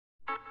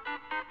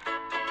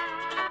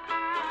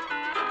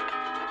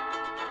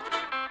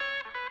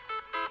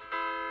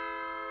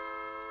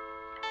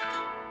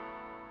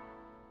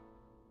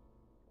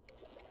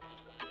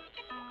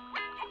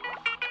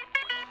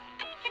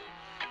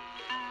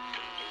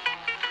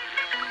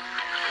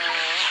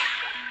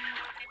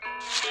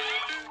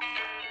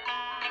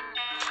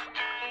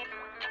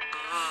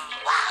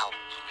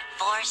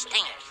more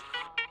stingers.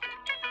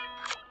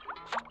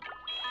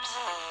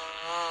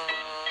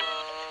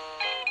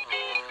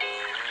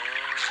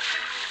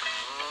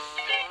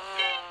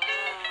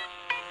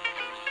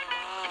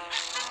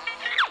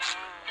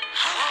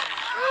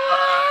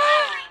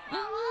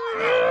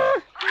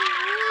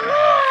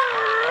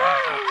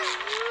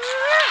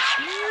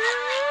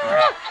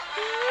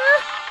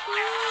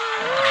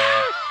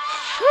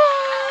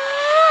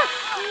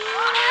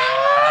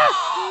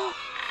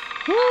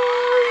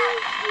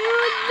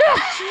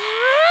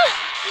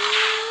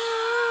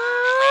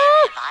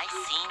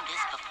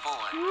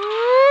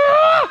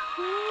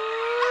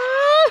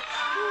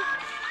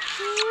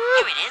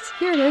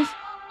 Here it is.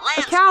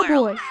 A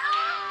cowboy.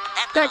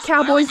 That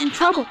cowboy's in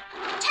trouble.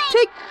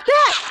 Take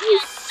that, you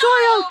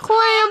soiled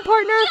clam,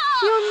 partner.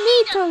 You'll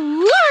need to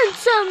learn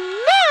some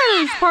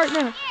manners,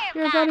 partner.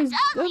 You're about as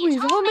ugly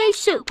as a homemade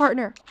suit,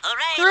 partner.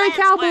 Hooray,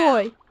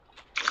 cowboy.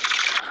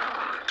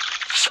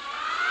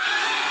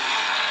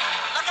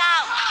 Look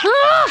out!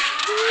 Ah!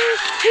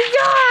 He's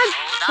gone!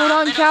 Hold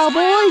on,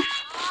 cowboy.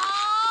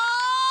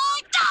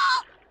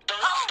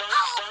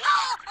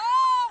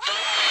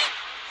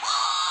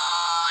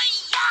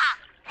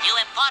 You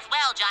have fought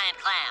well, Giant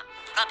Clam.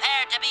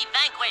 Prepare to be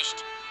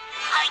vanquished.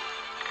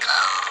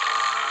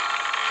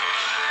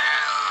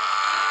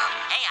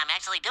 Hey, I'm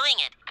actually doing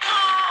it.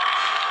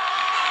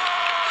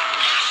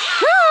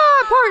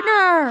 Ah,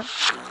 partner!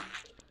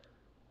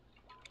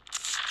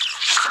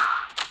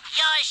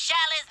 Your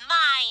shell is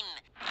mine.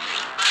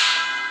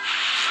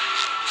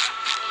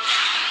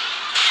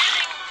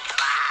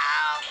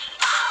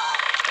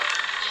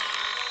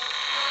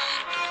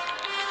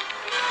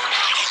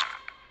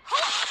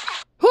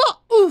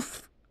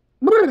 Oof!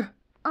 Brr.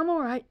 I'm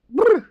alright.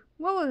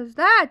 What was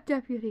that,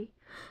 deputy?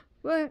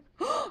 What?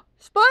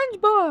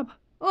 SpongeBob!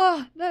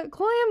 Oh, that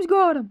clam's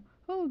got him.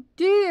 Oh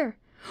dear.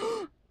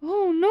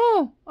 Oh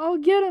no! I'll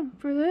get him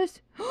for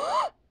this.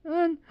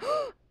 And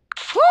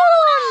hold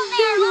on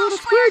there, you little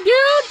square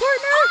dude,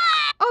 partner!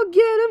 I'll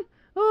get him.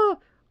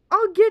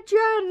 I'll get you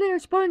out of there,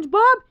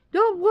 SpongeBob.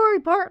 Don't worry,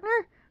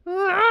 partner.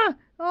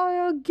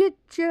 I'll get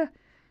you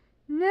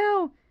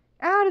now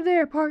out of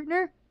there,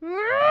 partner.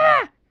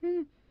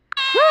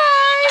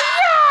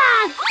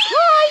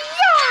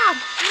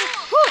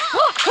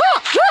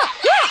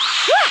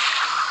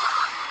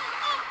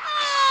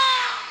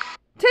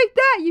 Take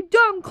that, you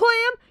dumb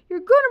clam! You're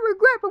gonna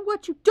regret for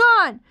what you've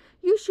done.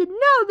 You should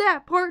know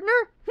that,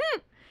 partner.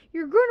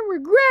 You're gonna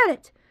regret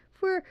it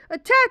for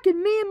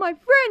attacking me and my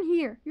friend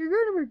here. You're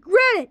gonna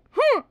regret it.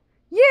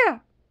 Yeah.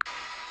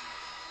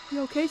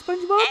 You okay,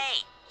 SpongeBob?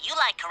 Hey, you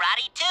like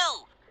karate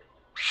too.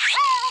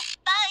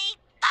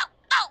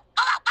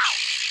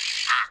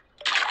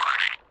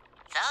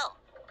 So,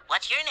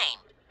 what's your name?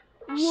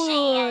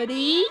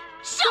 Woody.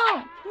 So,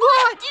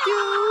 what do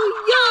you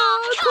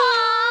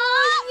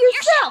call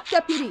yourself,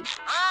 deputy?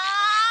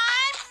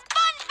 I'm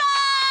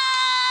SpongeBob!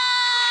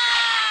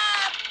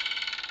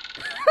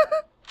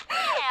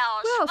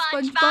 Well,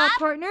 SpongeBob,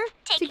 partner,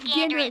 take a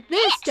gander at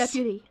this,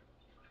 deputy.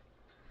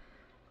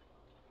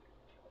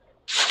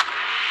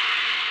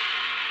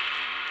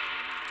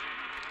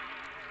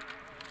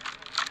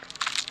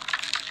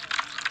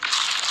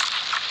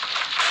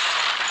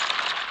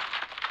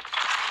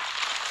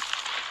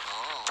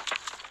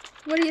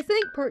 What do you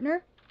think,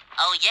 partner?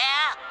 Oh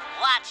yeah?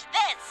 Watch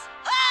this!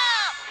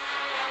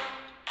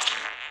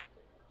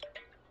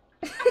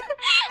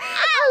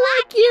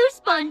 I like you,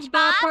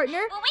 SpongeBob,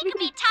 partner. Well, we could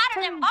be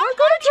tighter than bark on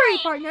a tree,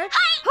 partner.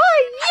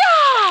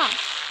 Hi-ya!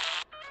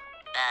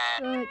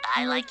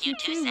 I like you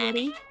too,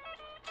 Sandy. Woody.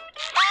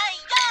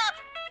 Hi-ya!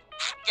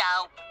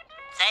 Oh,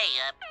 say,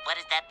 what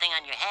is that thing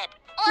on your head?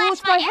 Well,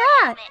 it's my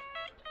hat.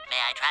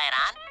 May I try it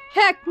on?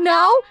 Heck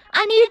no!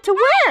 I need it to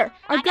wear.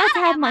 I've got to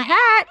have my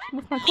hat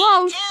with my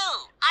clothes. Me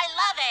too! I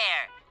love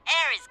air!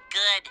 Air is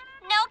good.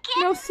 No,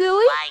 kid. No,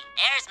 silly. Why,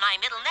 air's my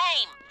middle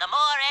name. The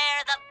more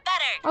air, the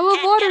better. I love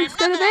Can't water get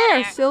instead of enough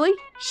air, silly.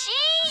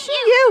 See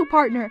you,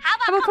 partner. How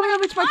about coming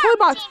over to my toy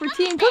box for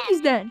tea and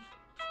cookies then?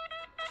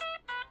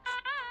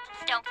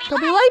 Don't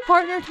be late,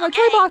 partner, to my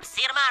toy box.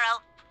 See you tomorrow.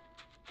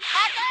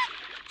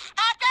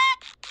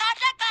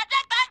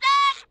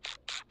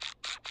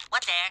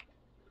 What's there?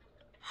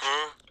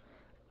 Huh?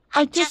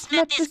 I just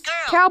met this girl.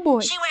 cowboy.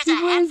 She wears He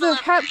a wears a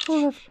hat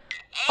full of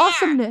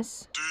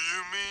awesomeness. Do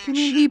you Can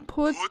mean he she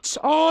puts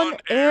on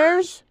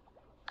airs?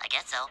 I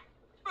guess so.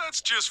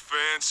 That's just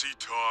fancy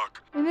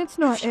talk. And it's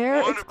not If you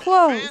air, wanna it's be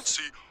clothes.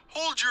 Fancy,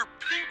 hold your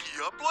pinky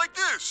up like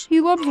this.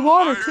 He loves The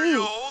water higher too,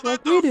 you hold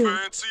like it, we the do.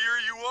 fancier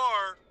you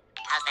are.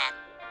 How's that?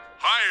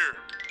 Higher.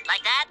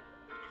 Like that?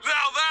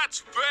 Now that's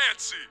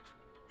fancy.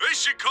 They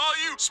should call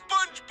you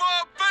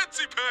SpongeBob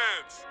Fancy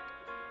Pants.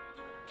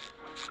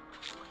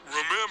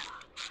 Remember,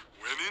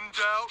 when in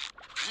doubt,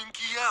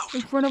 pinky out.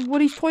 In front of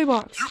Woody's toy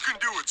box. You can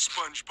do it,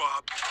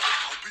 SpongeBob.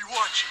 I'll be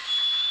watching.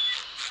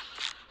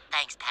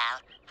 Thanks,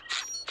 pal.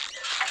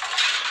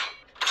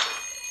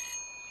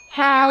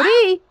 Howdy.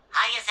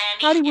 Hiya,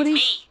 Sandy. Howdy, Woody. It's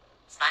me,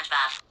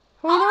 SpongeBob.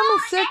 Hold on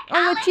a sec.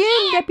 I'll let you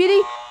in,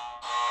 deputy.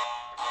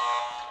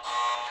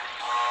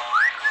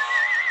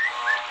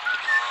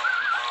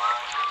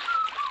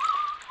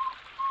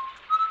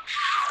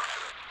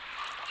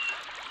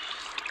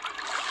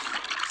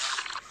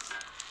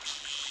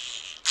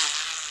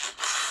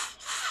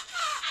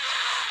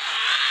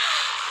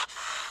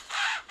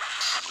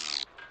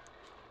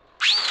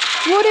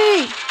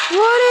 Woody!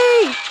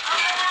 Woody!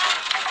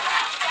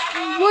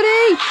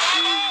 Woody!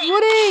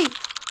 Woody!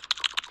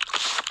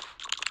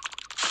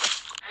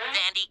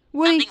 Sandy,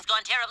 Woody. something's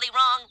gone terribly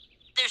wrong.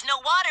 There's no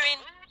water in...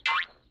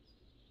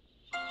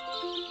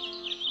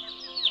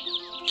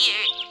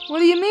 Here. What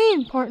do you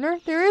mean, partner?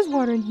 There is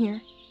water in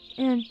here.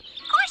 And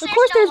of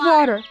course there's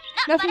water.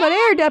 Nothing but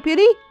air,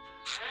 deputy.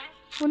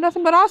 Well,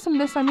 nothing but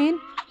awesomeness, I mean.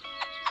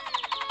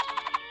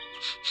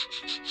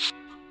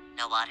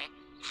 No water?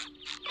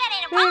 That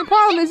ain't a The only problem,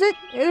 problem is it?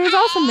 There's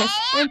awesomeness.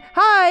 And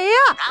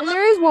hi-ya! And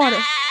there is water.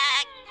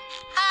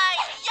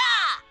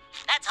 Hi-ya!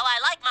 That's how I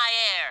like my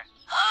air.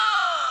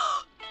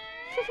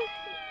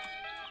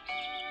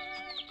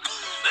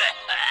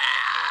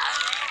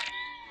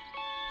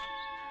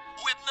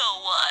 With no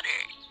water.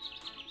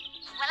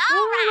 Well,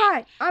 all right.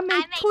 Alright, I made I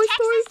made Toy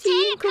Story Texas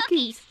tea and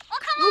cookies. Well,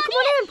 Well, come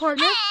on in,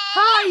 partner.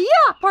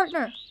 Hi-ya,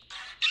 partner.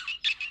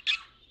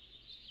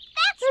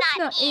 That's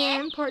Not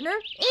in. in, partner.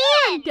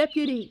 In,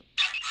 deputy.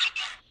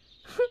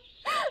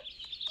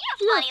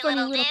 You're a You're a funny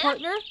little dude.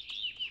 partner. Come on,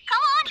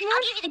 Come on,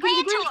 I'll give you the I'll grand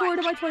give you the tour. tour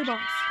to my toy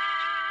box.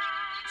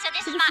 So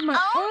this So is this is my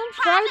own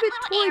private little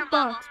toy air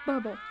bubble. box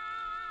bubble.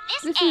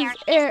 This This air is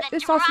air. is the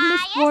This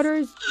awesomeness driest, water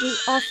is the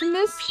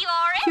awesomeness,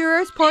 purest,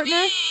 purest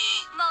partner,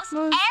 most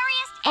most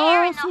airiest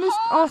air in the awesomest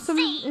whole awesome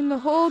sea. in the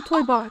whole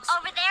toy box.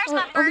 Over there's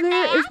my Over bird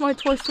there bath. is my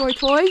Toy Story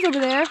toys. Over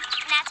there, And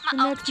that's and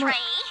my oak that's my tree.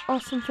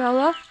 awesome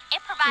fella.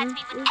 It provides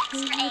me with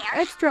extra air.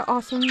 Extra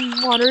awesome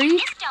watery.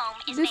 This dome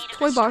is This made of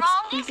toy the box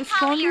strongest is the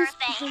strongest,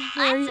 polyurethane.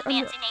 very That's a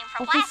fancy name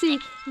for awful sea.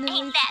 plastic. And then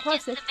Ain't there's that just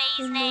plastic. the bee's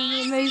And knees?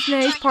 then the maze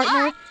nays,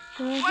 partner.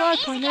 And We're hi,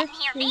 easy partner. getting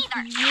here There's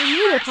neither. you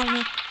neither,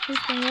 partner. There's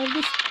I love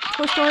this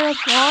Toy Story of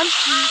Ron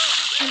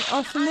and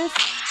awesomeness.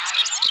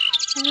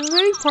 And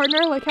hey,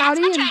 partner, like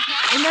howdy, and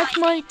that's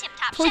my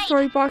Toy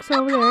Story box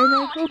over there.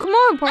 And oh, come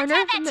on, partner.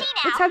 have that And tea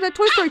now. let's have that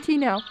Toy Story tea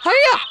now.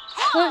 Hiya!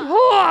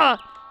 Hi-ya!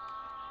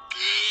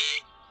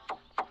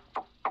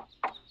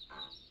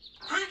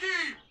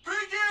 Piggy!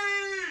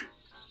 Piggy!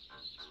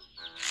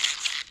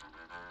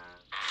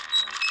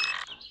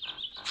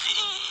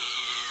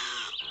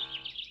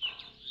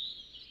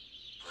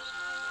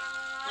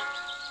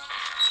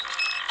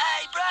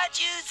 I brought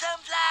you some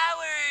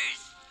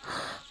flowers.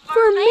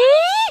 For me?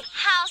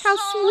 How How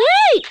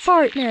sweet,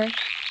 partner.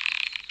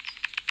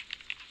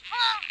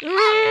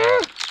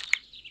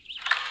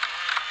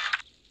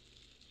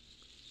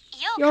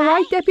 You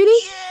alright, deputy?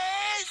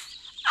 Yes,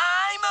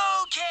 I'm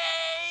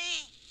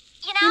okay.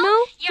 You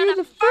know, you're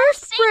the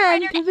first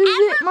friend to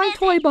visit my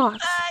toy box.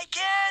 I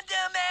can't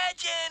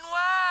imagine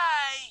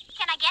why.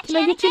 Can I get Can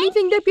you I get you anything?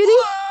 anything, deputy?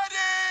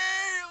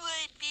 Water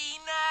would be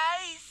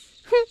nice.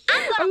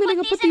 I'm gonna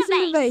go put these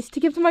in the vase to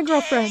give to my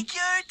girlfriend. Take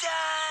your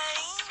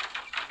time.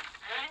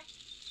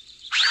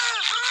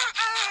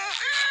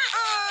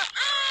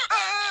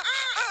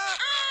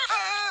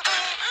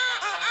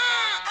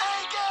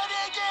 I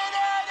gotta get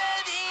out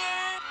of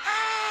here.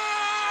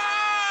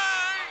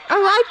 I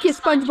like you,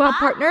 SpongeBob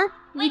partner.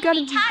 We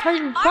gotta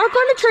bark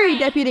on a tree,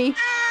 deputy. When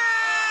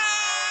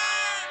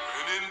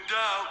in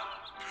doubt,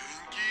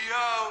 pinky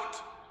out.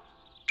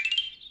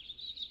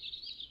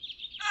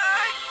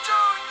 I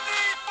don't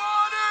need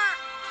water.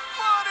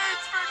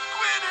 Water's for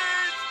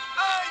quitters.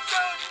 I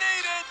don't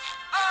need it.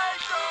 I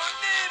don't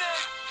need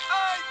it.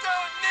 I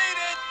don't need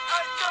it.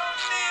 I don't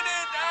need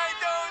it. I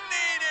don't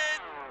need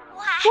it.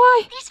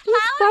 Why, These these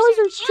flowers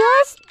are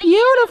just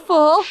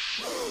beautiful.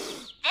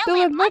 They'll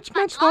live much,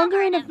 much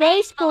longer in a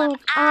vase full of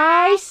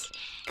ice,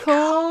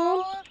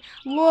 cold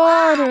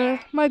water.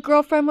 My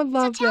girlfriend would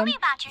love tell them. me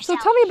about So yourself.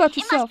 tell me about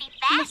It must yourself. be It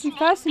must be fascinating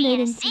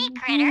fascinating being a sea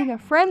being critter. a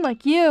friend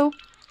like you.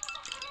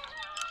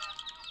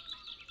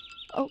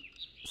 Oh,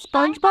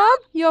 SpongeBob,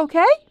 you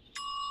okay?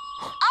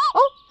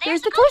 Oh,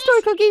 there's the Toy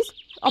Story cookies.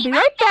 I'll be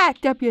right back,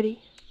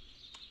 deputy.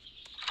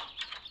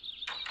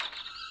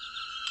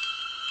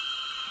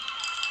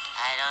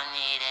 I don't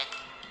need it.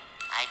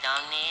 I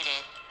don't need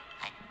it.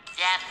 I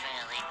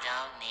definitely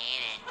don't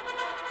need it.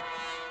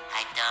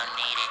 I don't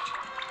need it.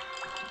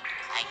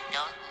 I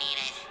don't need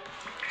it.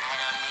 I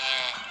don't need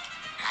it.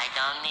 I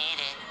don't need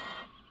it.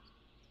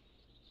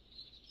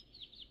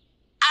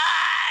 I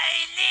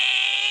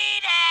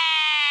need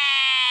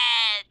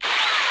it!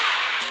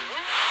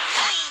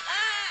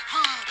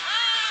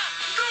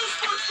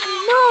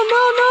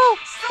 No,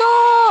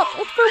 stop!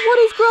 It's for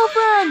Woody's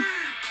girlfriend.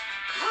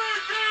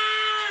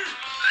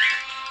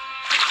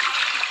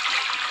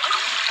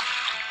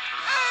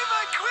 I'm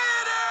a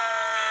quitter!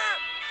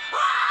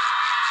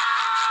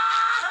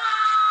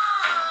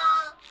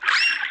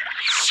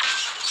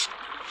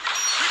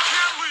 You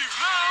can't leave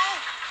now!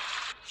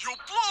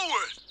 You'll blow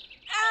it!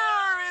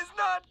 Air is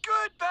not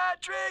good,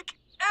 Patrick!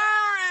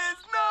 Air is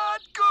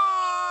not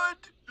good!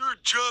 You're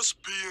just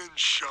being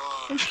shy.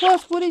 And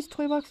plus, Woody's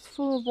toy box is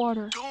full of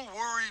water. Don't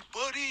worry,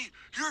 buddy.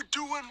 You're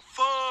doing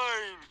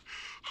fine.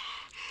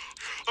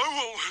 I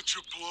won't let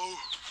you blow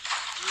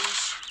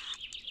this.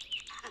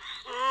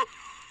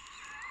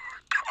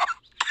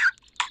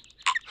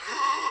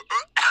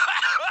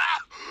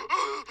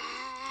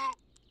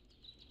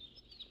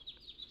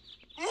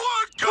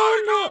 What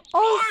kind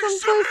Oh, of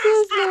someplace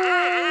is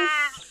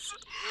this?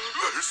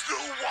 There's no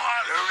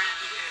water in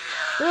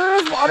here. There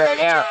is water in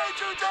here. Trying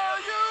to tell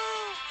you,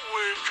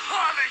 we've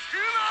gotta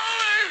get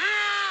out of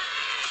here.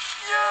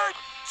 You're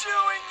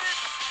doing it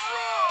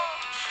wrong.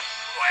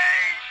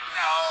 Wait,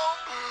 no.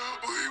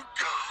 We've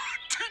got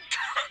to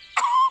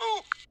go.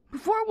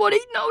 Before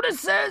Woody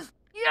notices.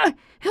 Yeah,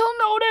 he'll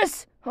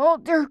notice. Oh,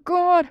 dear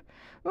God.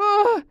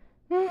 But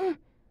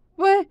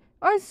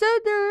I said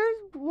there is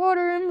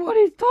water in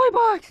Woody's toy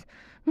box.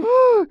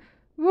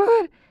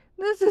 But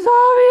this is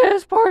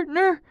obvious,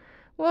 partner.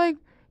 Like,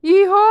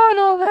 yeehaw and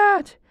all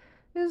that.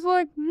 It's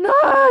like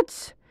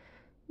nuts.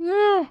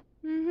 Yeah.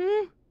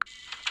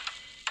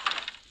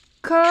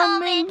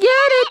 Come and get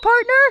it,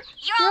 partner.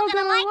 You're all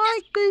gonna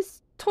like this.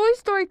 these Toy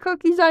Story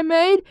cookies I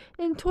made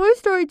in Toy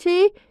Story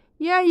tea.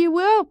 Yeah, you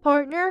will,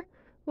 partner.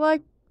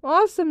 Like,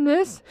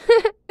 awesomeness.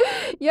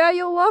 Yeah,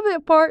 you'll love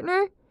it,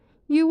 partner.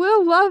 You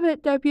will love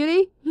it,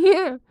 Deputy.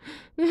 Yeah.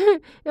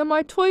 In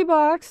my toy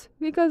box,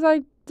 because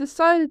I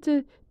decided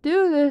to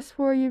do this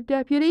for you,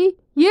 Deputy.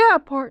 Yeah,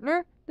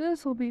 partner.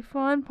 This'll be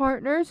fun,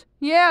 partners.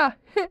 Yeah.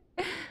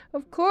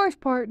 Of course,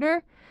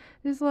 partner.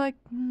 It's like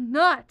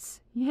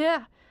nuts.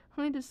 Yeah.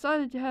 I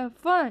decided to have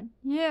fun.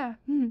 Yeah.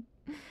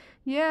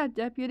 Yeah,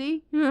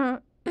 Deputy. Yeah.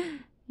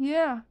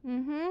 Yeah.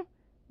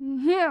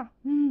 Yeah.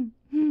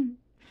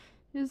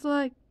 It's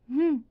like,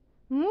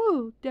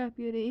 ooh,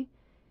 Deputy.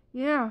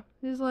 Yeah.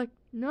 It's like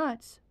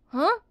nuts.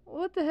 Huh?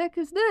 What the heck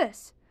is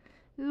this?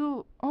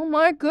 Ooh, oh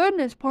my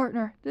goodness,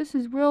 partner. This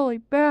is really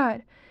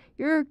bad.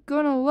 You're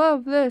gonna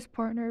love this,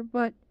 partner,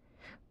 but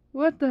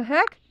what the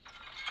heck?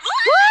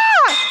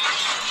 Ah!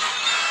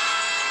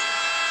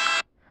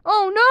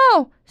 Oh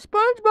no!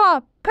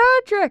 SpongeBob!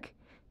 Patrick!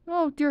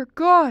 Oh dear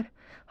God.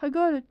 I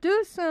gotta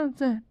do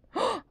something.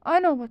 I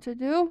know what to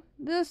do.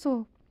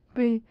 This'll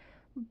be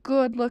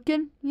good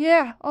looking.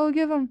 Yeah, I'll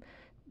give him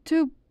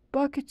 2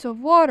 buckets of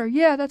water.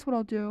 Yeah, that's what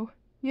I'll do.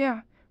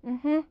 Yeah.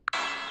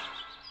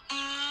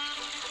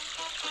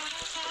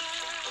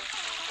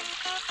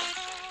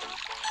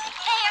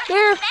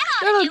 There,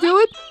 that'll do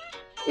it.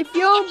 If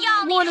y'all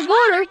wanted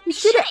water, you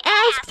should have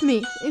asked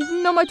me.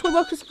 Even though my toy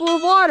box is full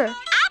of water.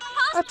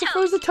 I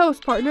propose a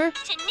toast, partner.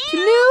 To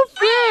new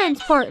friends,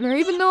 partner.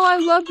 Even though I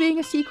love being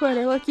a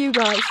secreter like you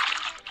guys.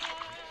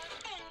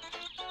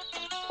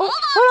 Oh,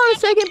 hold on a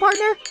second,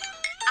 partner.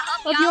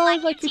 Hope y'all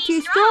like your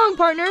tea strong,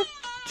 partner.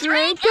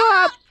 Drink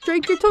up.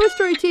 Drink your Toy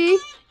Story tea.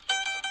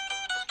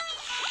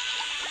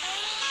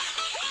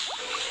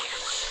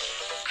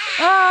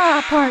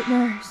 Ah,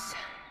 partners.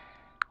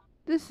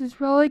 This is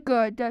really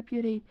good,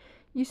 Deputy.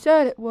 You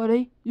said it,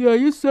 Woody. Yeah,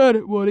 you said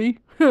it, Woody.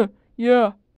 Yeah.